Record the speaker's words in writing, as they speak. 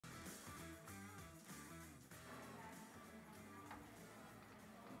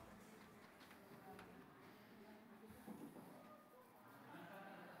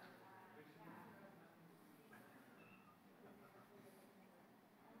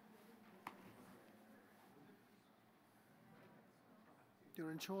You're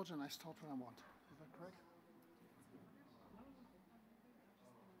in charge and I start when I want. Is that correct? So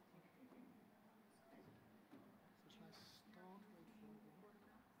shall I start?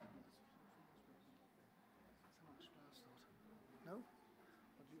 No?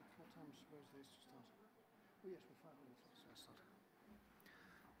 What time is supposed it is to start? Oh yes, we're 5 minutes late, so I start.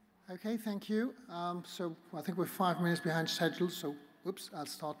 Okay, thank you. So I think we're 5 minutes behind schedule, so oops, I'll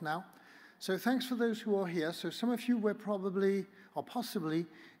start now. So thanks for those who are here. So some of you were probably, or possibly,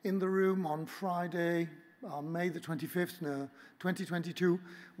 in the room on Friday, May the 25th, 2022,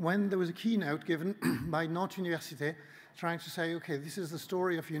 when there was a keynote given by Nantes University trying to say, okay, this is the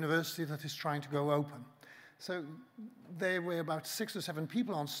story of a university that is trying to go open. So there were about 6 or 7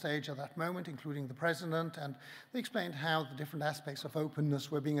 people on stage at that moment, including the president, and they explained how the different aspects of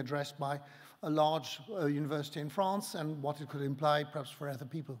openness were being addressed by a large university in France and what it could imply perhaps for other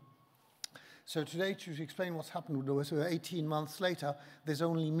people. So today, to explain what's happened, 18 months later, there's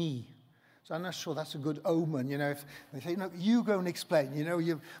only me. So I'm not sure that's a good omen, you know, if they say, no, you go and explain, you know.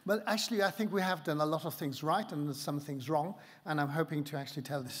 But actually, I think we have done a lot of things right and some things wrong, and I'm hoping to actually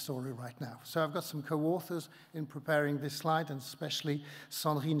tell this story right now. So I've got some co-authors in preparing this slide, and especially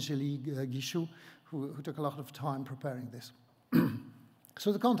Sandrine Gély-Guichou, who took a lot of time preparing this.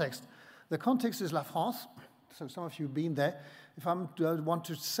 So the context. The context is La France. So some of you have been there. If I want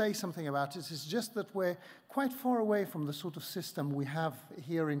to say something about it, it's just that we're quite far away from the sort of system we have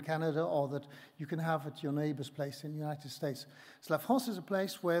here in Canada or that you can have at your neighbor's place in the United States. So La France is a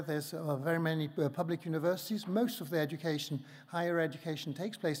place where there's very many public universities. Most of the education, higher education,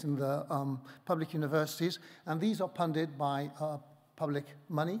 takes place in the public universities, and these are funded by public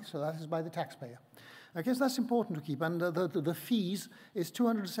money, so that is by the taxpayer. I guess that's important to keep, and the fees is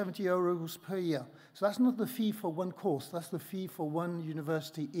 270 euros per year. So that's not the fee for one course, that's the fee for one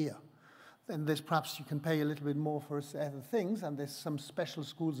university year. Then there's perhaps you can pay a little bit more for other things, and there's some special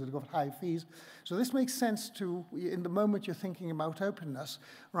schools that have got high fees. So this makes sense to, in the moment you're thinking about openness,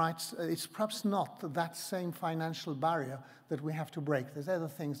 right, it's perhaps not that same financial barrier that we have to break. There's other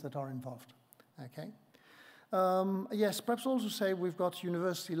things that are involved, okay? Yes, perhaps also say we've got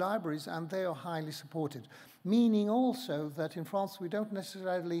university libraries and they are highly supported, meaning also that in France we don't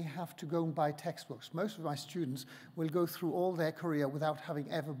necessarily have to go and buy textbooks. Most of my students will go through all their career without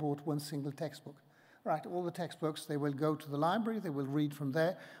having ever bought one single textbook. Right, all the textbooks, they will go to the library, they will read from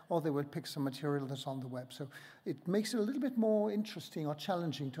there, or they will pick some material that's on the web. So it makes it a little bit more interesting or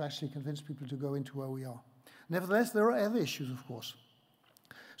challenging to actually convince people to go into OER. Nevertheless, there are other issues, of course.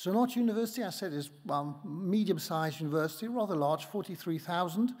 So Nantes University, I said, is medium-sized university, rather large,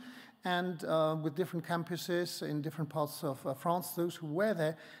 43,000, and with different campuses in different parts of France. Those who were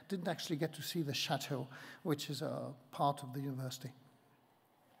there didn't actually get to see the chateau, which is a part of the university.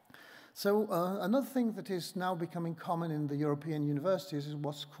 So another thing that is now becoming common in the European universities is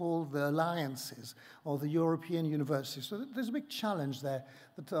what's called the alliances, or the European universities. So there's a big challenge there.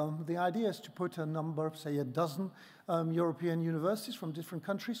 That, the idea is to put a number, say a dozen European universities from different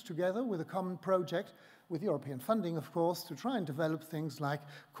countries together with a common project, with European funding, of course, to try and develop things like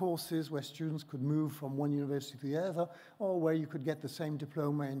courses where students could move from one university to the other, or where you could get the same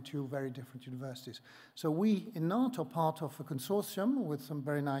diploma in 2 very different universities. So we in Nantes are part of a consortium with some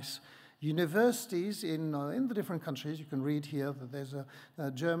very nice universities in the different countries. You can read here that there's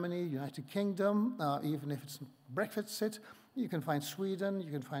Germany, United Kingdom, even if it's Brexit, you can find Sweden,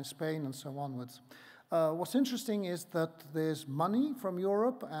 you can find Spain, and so onwards. What's interesting is that there's money from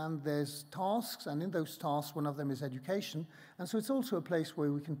Europe and there's tasks, and in those tasks, one of them is education. And so it's also a place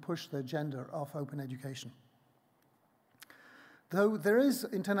where we can push the agenda of open education. Though there is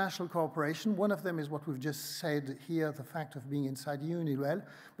international cooperation, one of them is what we've just said here, the fact of being inside UNIWEL,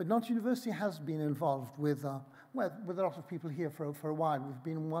 but Nantes University has been involved with a lot of people here for a while. We've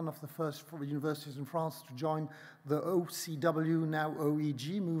been one of the first universities in France to join the OCW, now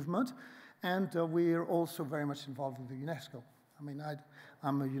OEG movement, and we're also very much involved with the UNESCO. I mean,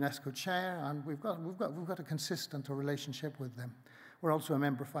 I'm a UNESCO chair, and we've got a consistent relationship with them. We're also a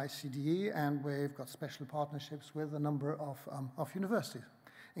member of ICDE, and we've got special partnerships with a number of universities,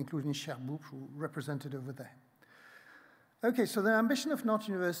 including Cherbourg, who represented over there. Okay, so the ambition of Nantes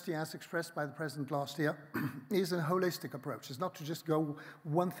University, as expressed by the president last year, is a holistic approach. It's not to just go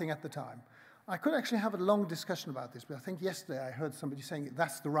one thing at the time. I could actually have a long discussion about this, but I think yesterday I heard somebody saying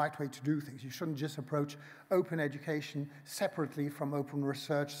that's the right way to do things. You shouldn't just approach open education separately from open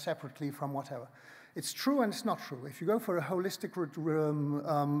research, separately from whatever. It's true and it's not true. If you go for a holistic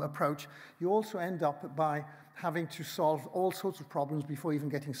approach, you also end up by having to solve all sorts of problems before even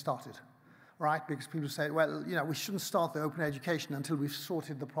getting started, right? Because people say, well, you know, we shouldn't start the open education until we've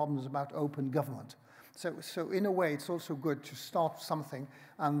sorted the problems about open government. So in a way, it's also good to start something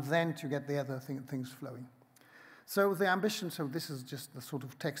and then to get the other things flowing. So the ambition, so this is just the sort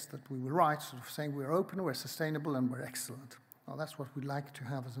of text that we will write, sort of saying we're open, we're sustainable, and we're excellent. Well, that's what we'd like to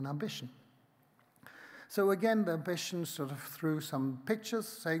have as an ambition. So again, the ambition sort of through some pictures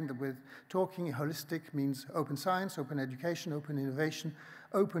saying that we're talking holistic means open science, open education, open innovation,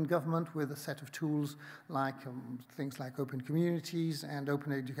 open government with a set of tools like things like open communities and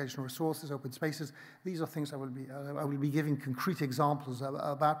open educational resources, open spaces. These are things I will be giving concrete examples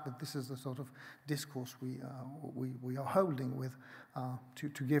about, but this is the sort of discourse we are holding with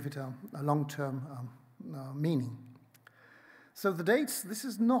to give it a long-term meaning. So the dates, this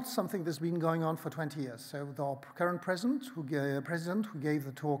is not something that's been going on for 20 years. So the current president who gave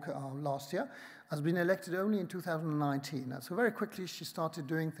the talk last year has been elected only in 2019. So very quickly she started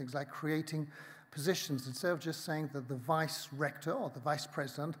doing things like creating positions instead of just saying that the vice rector or the vice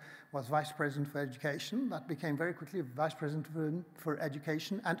president was vice president for education. That became very quickly vice president for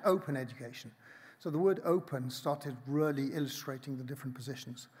education and open education. So the word open started really illustrating the different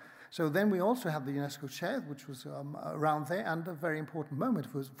positions. So then we also had the UNESCO chair, which was around there, and a very important moment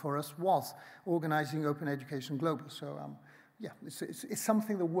for us was organizing Open Education Global. So yeah, it's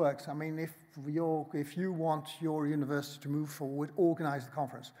something that works. I mean, if you want your university to move forward, organize the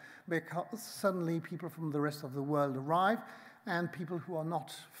conference, because suddenly people from the rest of the world arrive, and people who are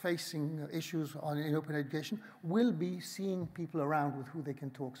not facing issues in open education will be seeing people around with who they can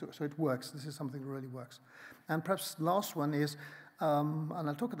talk. So it works. This is something that really works. And perhaps the last one is, and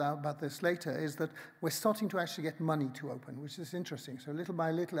I'll talk about this later, is that we're starting to actually get money to open, which is interesting. So little by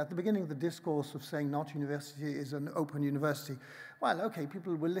little, at the beginning, the discourse of saying Nantes University is an open university, well, okay,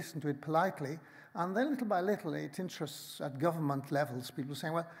 people will listen to it politely, and then little by little, it interests at government levels, people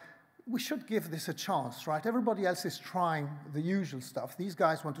saying, well, we should give this a chance, right? Everybody else is trying the usual stuff. These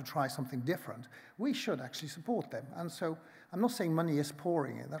guys want to try something different. We should actually support them. And so I'm not saying money is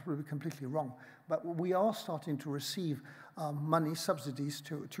pouring in. That would be completely wrong. But we are starting to receive money, subsidies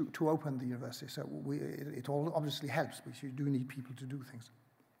to open the university. So it all obviously helps, because you do need people to do things.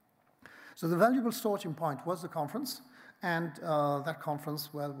 So the valuable starting point was the conference. And that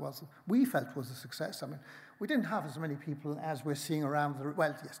conference, well, we felt was a success. I mean, we didn't have as many people as we're seeing around the,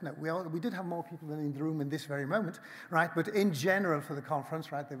 well, yes, no, we did have more people than in the room in this very moment, right? But in general for the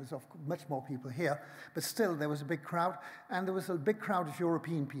conference, right, there was much more people here, but still there was a big crowd, and there was a big crowd of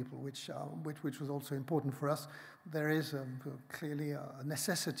European people, which was also important for us. There is clearly a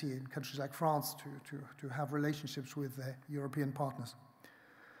necessity in countries like France to have relationships with their European partners.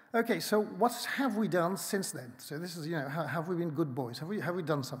 Okay, so what have we done since then? So this is, have we been good boys? Have we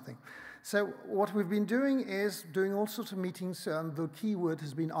done something? So what we've been doing is doing all sorts of meetings, and the key word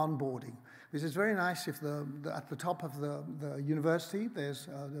has been onboarding. Because it's very nice if at the top of the university there's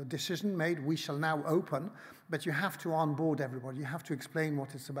a decision made, we shall now open, but you have to onboard everybody. You have to explain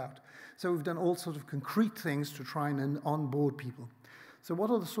what it's about. So we've done all sorts of concrete things to try and onboard people. So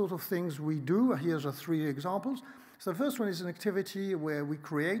what are the sort of things we do? Here's 3 examples. So the first one is an activity where we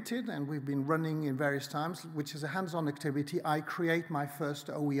created, and we've been running in various times, which is a hands-on activity. I create my first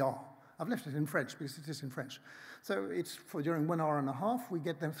OER. I've left it in French because it is in French. So it's during 1 hour and a half, we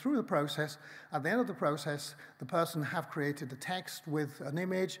get them through the process. At the end of the process, the person have created a text with an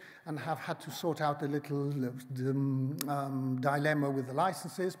image and have had to sort out a little dilemma with the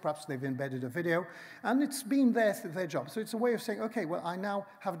licenses. Perhaps they've embedded a video, and it's been their job. So it's a way of saying, okay, well, I now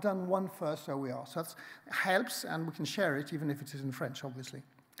have done one first OER. So that helps, and we can share it even if it is in French, obviously.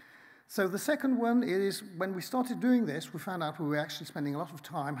 So the second one is, when we started doing this, we found out we were actually spending a lot of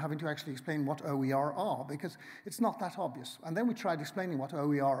time having to actually explain what OER are, because it's not that obvious. And then we tried explaining what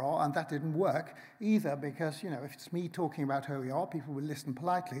OER are, and that didn't work either, because, if it's me talking about OER, people will listen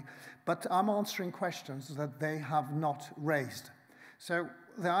politely, but I'm answering questions that they have not raised. So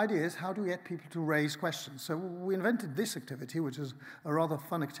the idea is, how do we get people to raise questions? So we invented this activity, which is a rather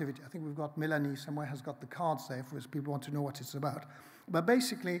fun activity. I think we've got Melanie somewhere has got the cards there if people want to know what it's about. But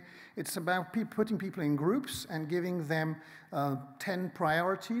basically, it's about putting people in groups and giving them 10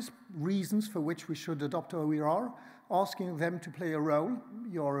 priorities, reasons for which we should adopt OER, asking them to play a role.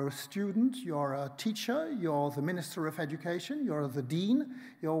 You're a student, you're a teacher, you're the Minister of Education, you're the Dean,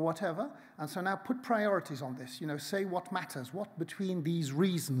 you're whatever. And so now put priorities on this. Say what matters, what between these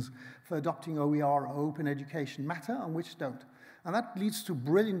reasons for adopting OER or open education matter and which don't. And that leads to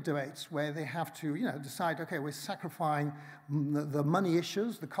brilliant debates where they have to, decide, okay, we're sacrificing the money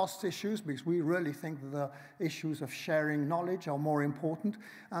issues, the cost issues, because we really think that the issues of sharing knowledge are more important.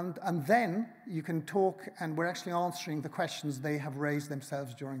 And then you can talk, and we're actually answering the questions they have raised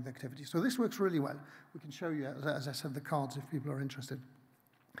themselves during the activity. So this works really well. We can show you, as I said, the cards if people are interested.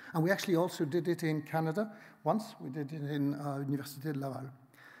 And we actually also did it in Canada once. We did it in Université de Laval.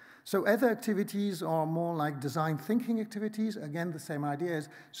 So other activities are more like design thinking activities. Again, the same idea is,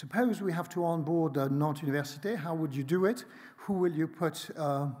 suppose we have to onboard Nantes University, how would you do it? Who will you put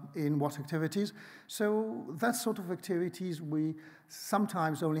in what activities? So that sort of activities, we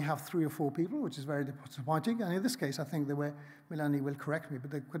sometimes only have 3 or 4 people, which is very disappointing. And in this case, I think there were, Melanie will correct me,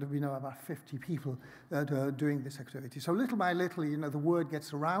 but there could have been about 50 people that are doing this activity. So little by little, you know, the word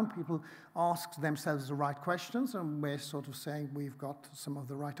gets around, people ask themselves the right questions, and we're sort of saying we've got some of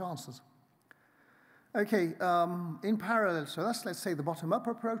the right answers. Okay, in parallel, so that's, let's say, the bottom-up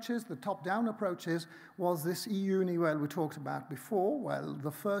approaches. The top-down approaches was this EU UNIWEL we talked about before. Well,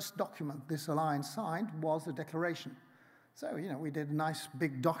 the first document this alliance signed was a declaration. So, you know, we did a nice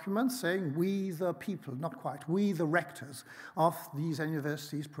big document saying, we the people, not quite, we the rectors of these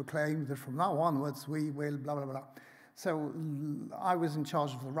universities proclaim that from now onwards we will blah, blah, blah. So I was in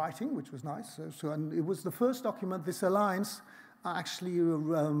charge of the writing, which was nice. And it was the first document this alliance actually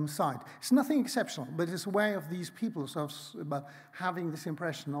signed. It's nothing exceptional, but it's a way of these people sort of having this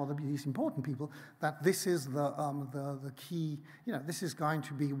impression, or these important people, that this is the key, you know, this is going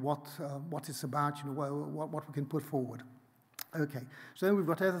to be what it's about, you know, what we can put forward. Okay, so then we've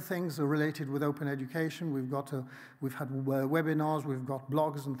got other things related with open education. We've had webinars, we've got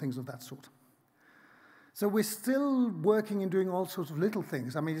blogs and things of that sort. So we're still working and doing all sorts of little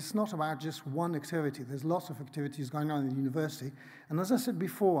things. I mean, it's not about just one activity. There's lots of activities going on in the university. And as I said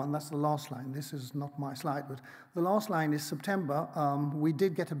before, and that's the last line, this is not my slide, but the last line is September. We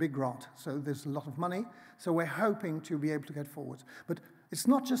did get a big grant, so there's a lot of money. So we're hoping to be able to get forward. But it's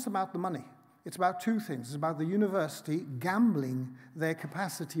not just about the money. It's about 2 things. It's about the university gambling their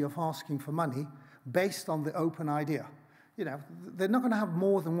capacity of asking for money based on the open idea. You know, they're not going to have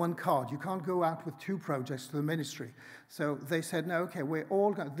more than 1 card. You can't go out with 2 projects to the ministry. So they said, no, okay, we're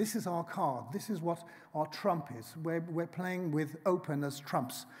all going, this is our card. This is what our trump is. We're playing with open as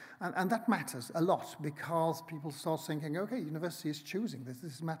trumps. And that matters a lot, because people start thinking, okay, university is choosing this.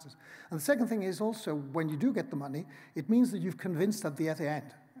 This matters. And the second thing is also, when you do get the money, it means that you've convinced at the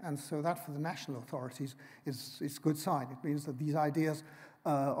end. And so that, for the national authorities, is a good sign. It means that these ideas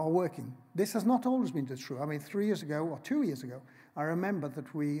are working. This has not always been true. I mean, 3 years ago or 2 years ago, I remember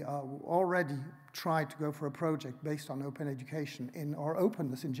that we already tried to go for a project based on open education or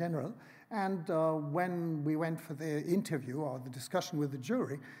openness in general. And when we went for the interview or the discussion with the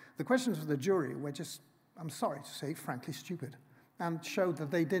jury, the questions of the jury were just, I'm sorry to say, frankly stupid, and showed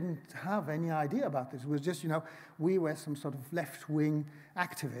that they didn't have any idea about this. It was just, you know, we were some sort of left-wing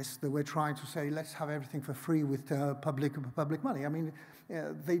activists that were trying to say, let's have everything for free with public money. I mean,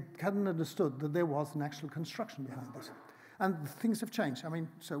 they hadn't understood that there was an actual construction behind this. And things have changed. I mean,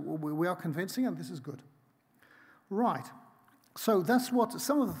 so we are convincing, and this is good. Right. So that's what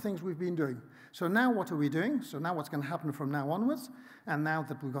some of the things we've been doing. So now what are we doing? So now what's going to happen from now onwards? And now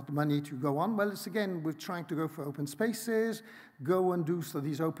that we've got the money to go on, well, it's again, we're trying to go for open spaces, go and do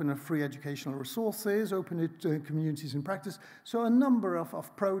these open and free educational resources, open it to communities in practice. So a number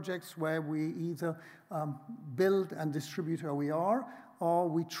of projects where we either build and distribute OER, or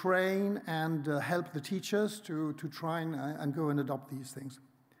we train and help the teachers to try and go and adopt these things.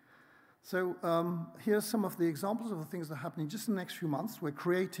 So here's some of the examples of the things that are happening just in the next few months. We're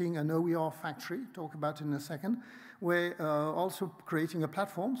creating an OER factory, talk about it in a second. We're also creating a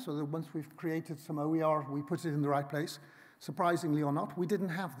platform, so that once we've created some OER, we put it in the right place. Surprisingly or not, we didn't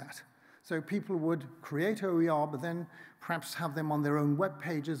have that. So people would create OER, but then perhaps have them on their own web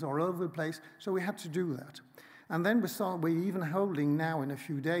pages or all over the place, so we had to do that. And then we're even holding now in a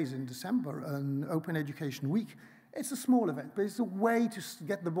few days in December an Open Education Week. It's a small event, but it's a way to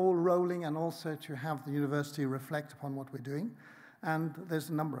get the ball rolling and also to have the university reflect upon what we're doing. And there's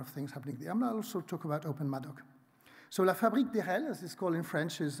a number of things happening there. I'm going to also talk about Open Madoc. So La Fabrique des Rêves, as it's called in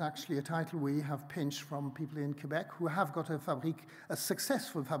French, is actually a title we have pinched from people in Quebec who have got a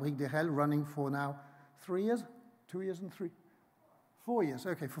successful Fabrique des Rêves running for now 3 years, 2 years and 3. 4 years,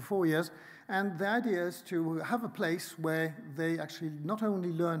 okay, for 4 years. And the idea is to have a place where they actually not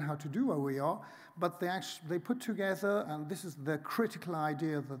only learn how to do OER, but they put together, and this is the critical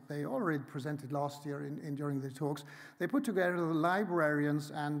idea that they already presented last year during the talks, they put together the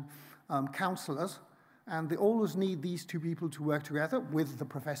librarians and counselors, and they always need these 2 people to work together with the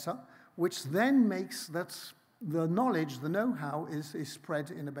professor, which then makes that the knowledge, the know-how is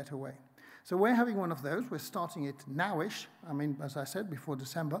spread in a better way. So we're having one of those. We're starting it now-ish, I mean, as I said, before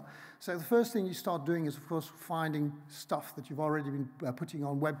December. So the first thing you start doing is, of course, finding stuff that you've already been putting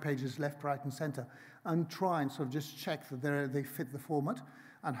on web pages left, right, and center, and try and sort of just check that they fit the format.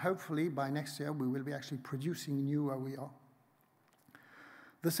 And hopefully, by next year, we will be actually producing new OER.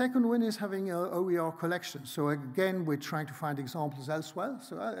 The second one is having an OER collection. So again, we're trying to find examples elsewhere.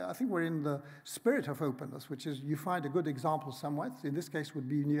 So I think we're in the spirit of openness, which is you find a good example somewhere. In this case would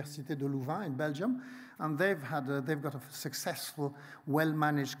be Université de Louvain in Belgium. And they've got a successful,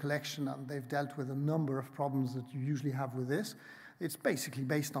 well-managed collection, and they've dealt with a number of problems that you usually have with this. It's basically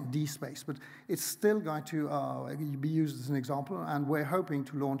based on DSpace, but it's still going to be used as an example, and we're hoping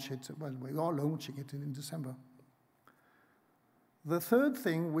to launch it. Well, we are launching it in December. The third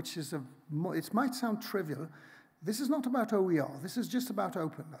thing, which is it might sound trivial, this is not about OER, this is just about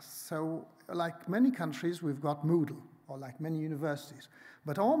openness. So like many countries, we've got Moodle, or like many universities.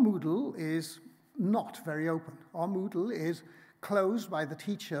 But our Moodle is not very open. Our Moodle is closed by the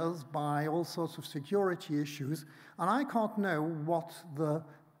teachers, by all sorts of security issues, and I can't know what the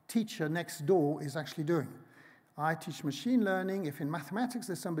teacher next door is actually doing. I teach machine learning. If in mathematics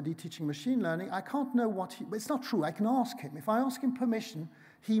there's somebody teaching machine learning, I can't know what it's not true. I can ask him. If I ask him permission,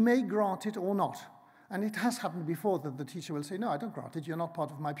 he may grant it or not. And it has happened before that the teacher will say, no, I don't grant it. You're not part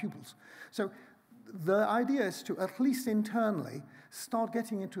of my pupils. So the idea is to, at least internally, start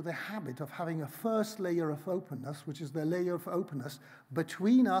getting into the habit of having a first layer of openness, which is the layer of openness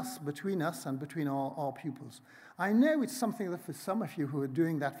between us and between our pupils. I know it's something that for some of you who are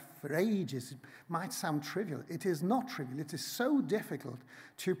doing that for ages, it might sound trivial. It is not trivial. It is so difficult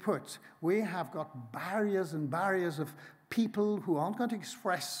to put. We have got barriers and barriers of people who aren't going to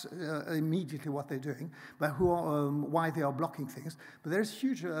express immediately what they're doing, but who are, why they are blocking things. But there's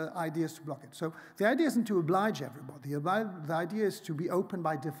huge ideas to block it. So the idea isn't to oblige everybody. The idea is to be open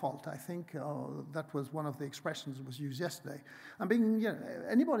by default. I think that was one of the expressions that was used yesterday. And being,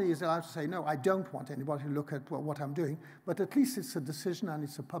 anybody is allowed to say, no, I don't want anybody to look at what I'm doing, but at least it's a decision, and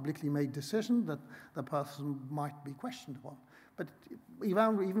it's a publicly made decision that the person might be questioned upon. But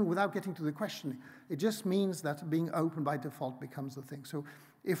even without getting to the questioning, it just means that being open by default becomes the thing. So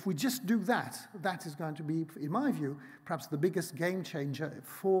if we just do that, that is going to be, in my view, perhaps the biggest game changer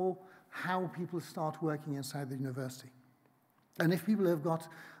for how people start working inside the university. And if people have got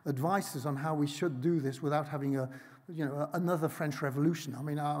advices on how we should do this without having another French Revolution, I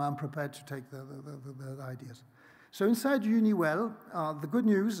mean, I'm prepared to take the ideas. So inside UniWell, the good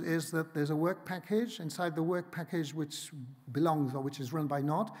news is that there's a work package. Inside the work package which belongs, or which is run by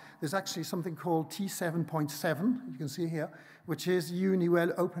Nantes, there's actually something called T7.7, you can see here, which is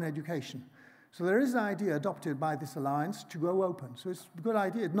UniWell Open Education. So there is an idea adopted by this alliance to go open. So it's a good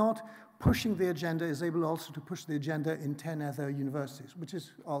idea. Not pushing the agenda is able also to push the agenda in 10 other universities, which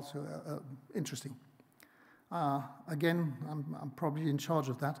is also interesting. Again, I'm probably in charge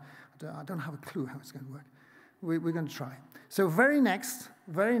of that. I don't have a clue how it's going to work. We're going to try. So very next,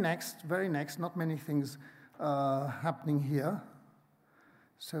 not many things happening here.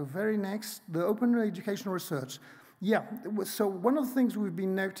 So very next, the open educational research. Yeah, so one of the things we've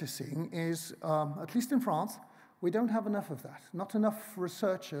been noticing is, at least in France, we don't have enough of that. Not enough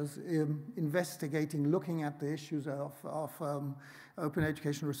researchers investigating, looking at the issues of open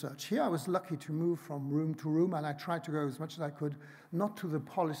education research. Here I was lucky to move from room to room, and I tried to go as much as I could, not to the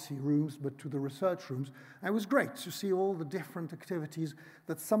policy rooms, but to the research rooms. And it was great to see all the different activities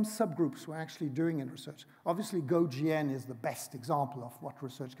that some subgroups were actually doing in research. Obviously, GoGN is the best example of what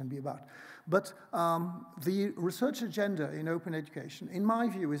research can be about. But the research agenda in open education, in my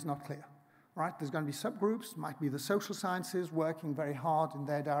view, is not clear. Right? There's going to be subgroups, might be the social sciences working very hard in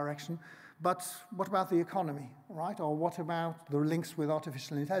their direction, but what about the economy, right? Or what about the links with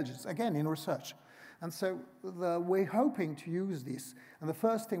artificial intelligence, again, in research? And so we're hoping to use this, and the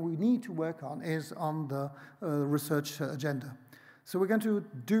first thing we need to work on is on the research agenda. So we're going to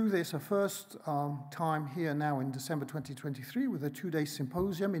do this a first time here now in December 2023 with a 2-day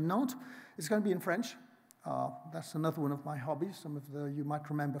symposium in Nantes. It's going to be in French. That's another one of my hobbies. Some of you might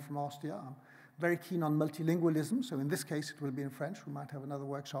remember from last year. I'm very keen on multilingualism, so in this case it will be in French. We might have another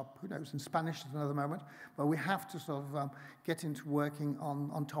workshop, who knows, in Spanish at another moment. But we have to sort of get into working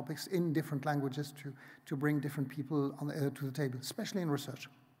on topics in different languages to bring different people to the table, especially in research.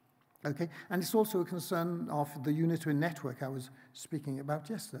 Okay, and it's also a concern of the unitary network I was speaking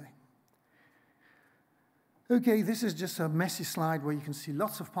about yesterday. Okay, this is just a messy slide where you can see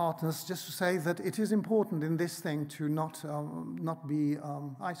lots of partners, just to say that it is important in this thing to not be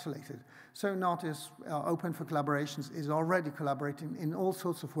isolated. So Nantes is open for collaborations, is already collaborating in all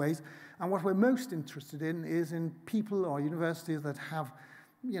sorts of ways. And what we're most interested in is in people or universities that have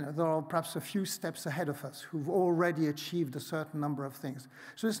there are perhaps a few steps ahead of us who've already achieved a certain number of things.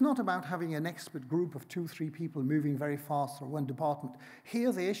 So it's not about having an expert group of 2, 3 people moving very fast or one department.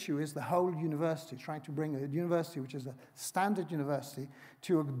 Here the issue is the whole university, trying to bring a university which is a standard university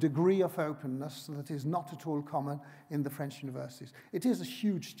to a degree of openness that is not at all common in the French universities. It is a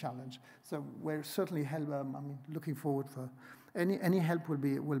huge challenge. So we're certainly looking forward for any help will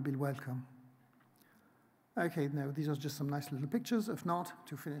be welcome. Okay, no, these are just some nice little pictures, if not,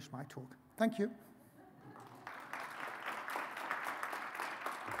 to finish my talk. Thank you.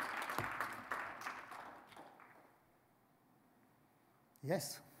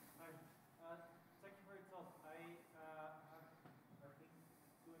 Yes? Hi. Thank you for your talk. I have, I think,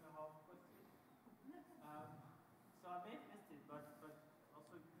 2.5 questions. So I may have missed it, but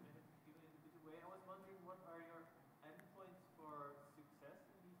also given it a bit away, I was wondering what are your endpoints for success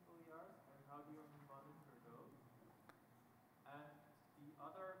in these OERs and how do you monitor those? And the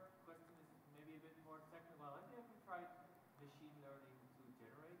other question is maybe a bit more technical. Have you ever tried machine learning to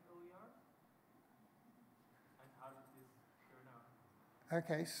generate OERs? And how did this turn out?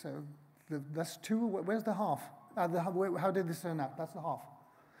 Okay, so that's 2. Where's the half? How did this turn out? That's the half.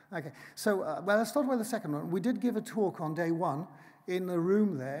 Okay, so well, let's start with the second one. We did give a talk on day 1 in a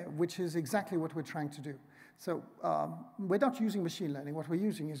room there, which is exactly what we're trying to do. So we're not using machine learning. What we're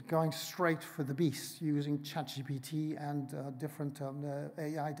using is going straight for the beast, using ChatGPT and different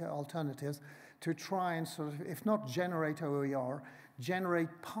AI alternatives to try and sort of, if not generate OER, generate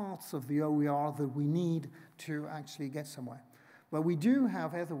parts of the OER that we need to actually get somewhere. Well, we do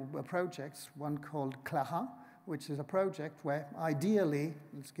have other projects, one called Clara, which is a project where ideally,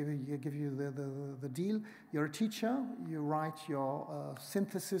 let's give you the deal. You're a teacher, you write your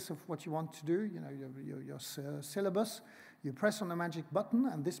synthesis of what you want to do, your syllabus, you press on a magic button,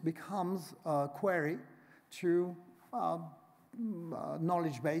 and this becomes a query to a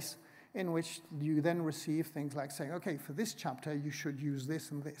knowledge base in which you then receive things like saying, okay, for this chapter, you should use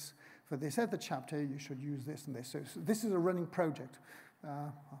this and this. For this other chapter, you should use this and this. So this is a running project.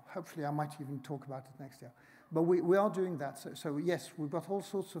 Hopefully, I might even talk about it next year. But we are doing that. So yes, we've got all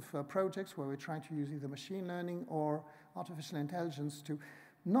sorts of projects where we're trying to use either machine learning or artificial intelligence to,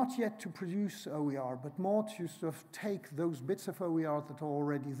 not yet to produce OER, but more to sort of take those bits of OER that are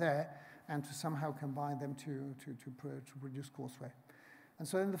already there and to somehow combine them to produce courseware. And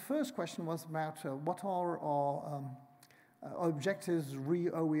so then the first question was about what are our objectives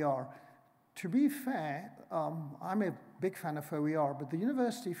re-OER. To be fair, I'm a big fan of OER, but the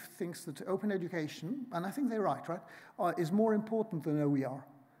university thinks that open education, and I think they're right, is more important than OER.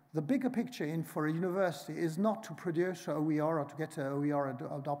 The bigger picture for a university is not to produce OER or to get OER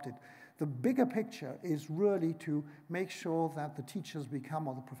adopted. The bigger picture is really to make sure that the teachers become,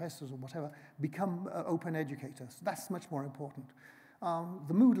 or the professors or whatever, become open educators. That's much more important.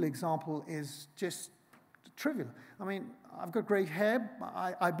 The Moodle example is just trivial. I mean, I've got great hair.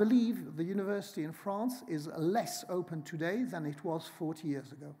 I believe the university in France is less open today than it was 40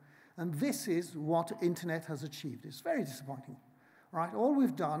 years ago. And this is what internet has achieved. It's very disappointing. Right? All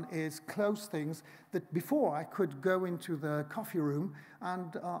we've done is close things that before I could go into the coffee room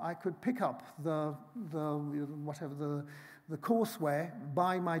and I could pick up the courseware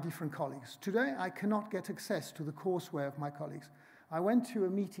by my different colleagues. Today, I cannot get access to the courseware of my colleagues. I went to a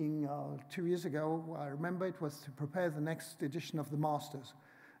meeting 2 years ago. I remember it was to prepare the next edition of the Masters.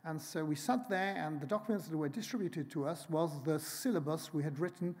 And so we sat there, and the documents that were distributed to us was the syllabus we had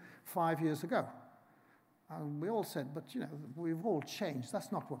written 5 years ago. And we all said, but, we've all changed.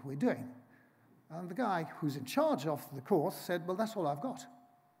 That's not what we're doing. And the guy who's in charge of the course said, well, that's all I've got.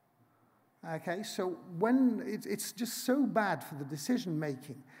 Okay, so when it's just so bad for the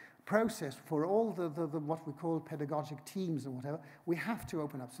decision-making process for all the what we call pedagogic teams and whatever, we have to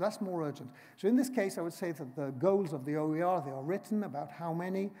open up. So that's more urgent. So in this case, I would say that the goals of the OER, they are written about how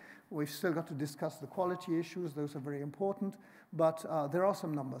many. We've still got to discuss the quality issues. Those are very important. But there are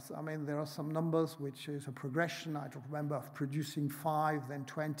some numbers. I mean, there are some numbers which is a progression. I don't remember of producing 5, then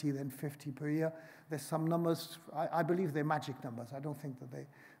 20, then 50 per year. There's some numbers. I believe they're magic numbers. I don't think that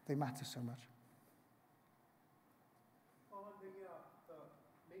they matter so much.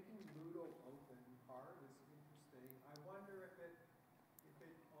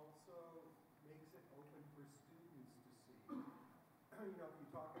 If you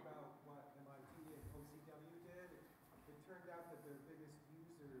talk about what MIT and OCW did, it turned out that their biggest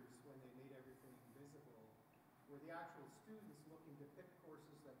users, when they made everything visible, were the actual students looking to pick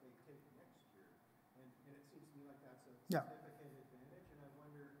courses that they take next year. And it seems to me like that's a significant advantage, and I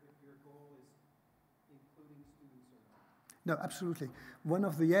wonder if your goal is including students or not. No, absolutely. One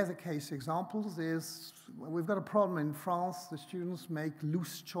of the other case examples is we've got a problem in France. The students make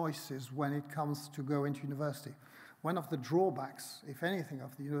loose choices when it comes to go into university. One of the drawbacks, if anything,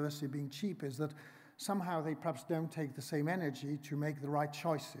 of the university being cheap is that somehow they perhaps don't take the same energy to make the right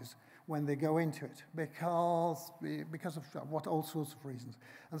choices when they go into it because of what all sorts of reasons.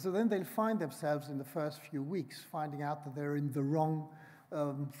 And so then they'll find themselves in the first few weeks finding out that they're in the wrong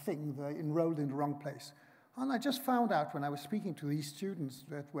thing, they're enrolled in the wrong place. And I just found out when I was speaking to these students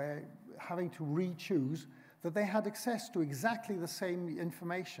that were having to re-choose that they had access to exactly the same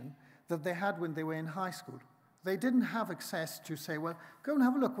information that they had when they were in high school. They didn't have access to say, well, go and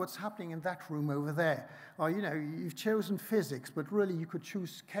have a look what's happening in that room over there. Or, you know, you've chosen physics, but really you could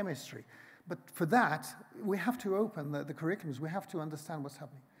choose chemistry. But for that, we have to open the curriculums. We have to understand what's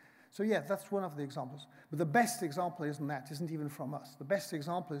happening. So yeah, that's one of the examples. But the best example isn't even from us. The best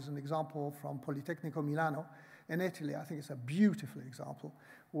example is an example from Politecnico Milano in Italy. I think it's a beautiful example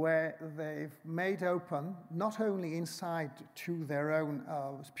where they've made open not only inside to their own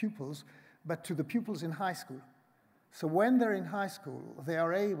pupils, but to the pupils in high school. So when they're in high school, they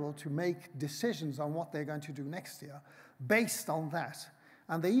are able to make decisions on what they're going to do next year based on that.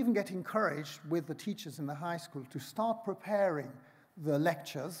 And they even get encouraged with the teachers in the high school to start preparing the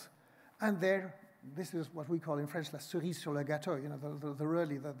lectures. And this is what we call in French la cerise sur le gâteau, you know,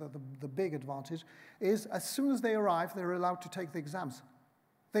 the big advantage is as soon as they arrive, they're allowed to take the exams.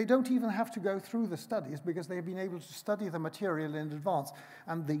 They don't even have to go through the studies because they've been able to study the material in advance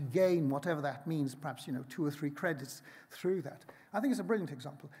and they gain whatever that means, perhaps 2 or 3 credits through that. I think it's a brilliant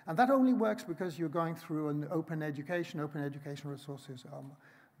example. And that only works because you're going through an open education resources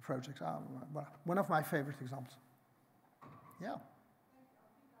project. One of my favorite examples. Yeah.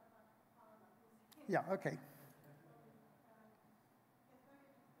 Yeah, okay.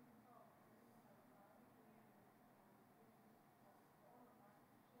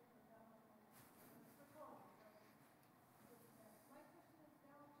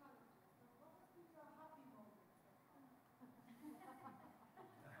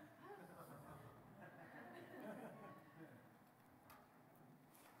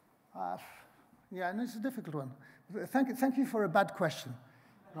 Yeah, and it's a difficult one. Thank you for a bad question.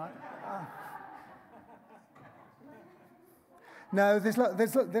 Right? No, there's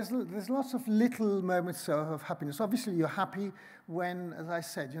lots of little moments of happiness. Obviously, you're happy when, as I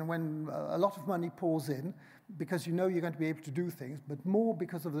said, when a lot of money pours in, because you know you're going to be able to do things, but more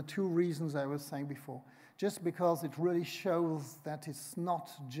because of the 2 reasons I was saying before. Just because it really shows that it's not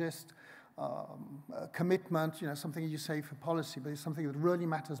just a commitment, something you say for policy, but it's something that really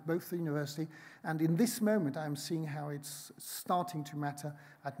matters both to the university, and in this moment, I'm seeing how it's starting to matter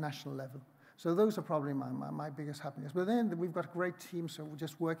at national level. So those are probably my biggest happiness. But then we've got a great team, so we're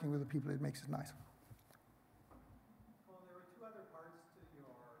just working with the people, it makes it nice. Well, there were 2 other parts to the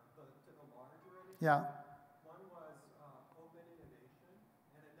larger initiative. Yeah. One was open innovation,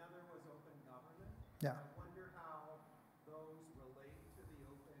 and another was open government. Yeah. I wonder how those relate to the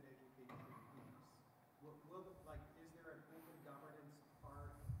open education piece. Is there an open governance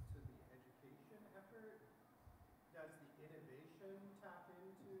part to the education effort? Does the innovation tap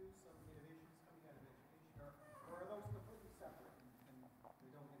into some innovations coming out of education, or are those completely separate and they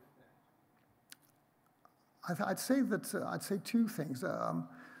don't interconnect? I'd say 2 things.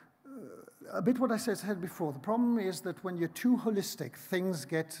 A bit what I said before. The problem is that when you're too holistic, things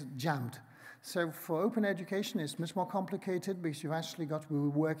get jammed. So for open education, it's much more complicated because you've actually got to be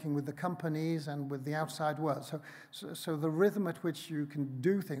working with the companies and with the outside world. So the rhythm at which you can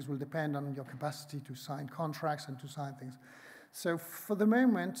do things will depend on your capacity to sign contracts and to sign things. So for the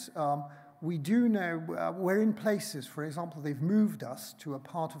moment, we do know we're in places, for example, they've moved us to a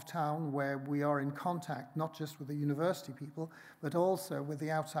part of town where we are in contact, not just with the university people, but also with the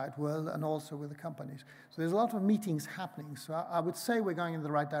outside world and also with the companies. So there's a lot of meetings happening. So I would say we're going in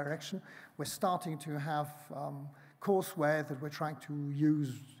the right direction. We're starting to have courseware that we're trying to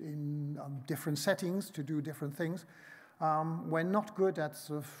use in different settings to do different things. We're not good at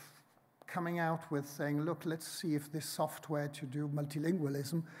sort of coming out with saying, look, let's see if this software to do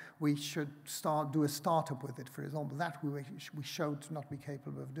multilingualism, we should do a startup with it, for example. That we showed to not be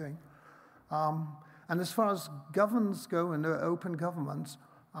capable of doing. And as far as governments go and open governments,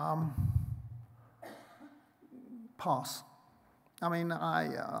 pass. I mean,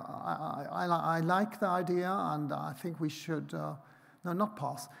 I like the idea, and I think we should, no, not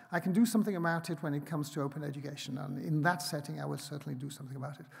pass. I can do something about it when it comes to open education, and in that setting, I will certainly do something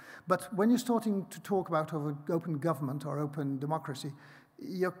about it. But when you're starting to talk about open government or open democracy,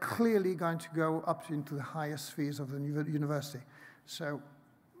 you're clearly going to go up into the higher spheres of the university. So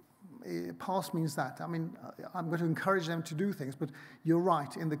pass means that. I mean, I'm going to encourage them to do things, but you're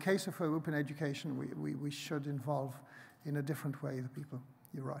right. In the case of open education, we should involve in a different way the people.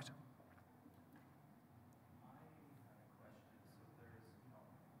 You're right.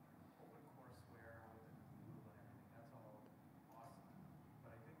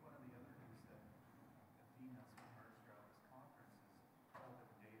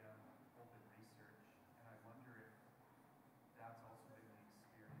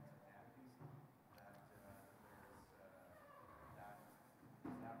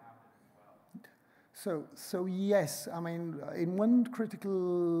 So yes, I mean, in one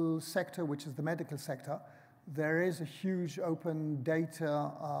critical sector, which is the medical sector, there is a huge open data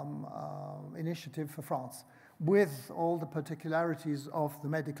initiative for France, with all the particularities of the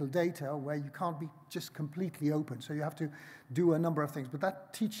medical data, where you can't be just completely open. So you have to do a number of things, but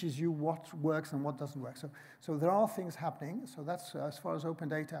that teaches you what works and what doesn't work. So there are things happening. So that's as far as open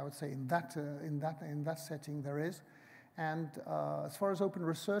data, I would say in that setting there is. And as far as open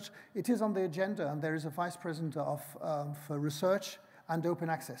research, it is on the agenda, and there is a vice president for research and open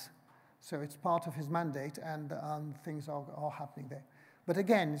access. So it's part of his mandate, and things are happening there. But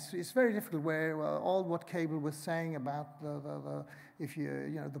again, it's very difficult. Where all what Cable was saying about the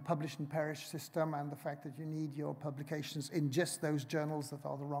publish and perish system, and the fact that you need your publications in just those journals that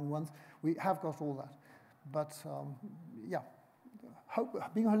are the wrong ones. We have got all that, but yeah,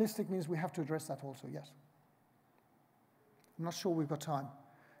 being holistic means we have to address that also. Yes. I'm not sure we've got time.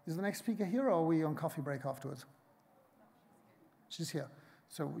 Is the next speaker here, or are we on coffee break afterwards? She's here.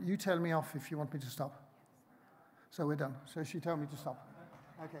 So you tell me off if you want me to stop. So we're done. So she told me to stop.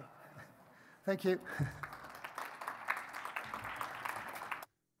 Okay. Thank you.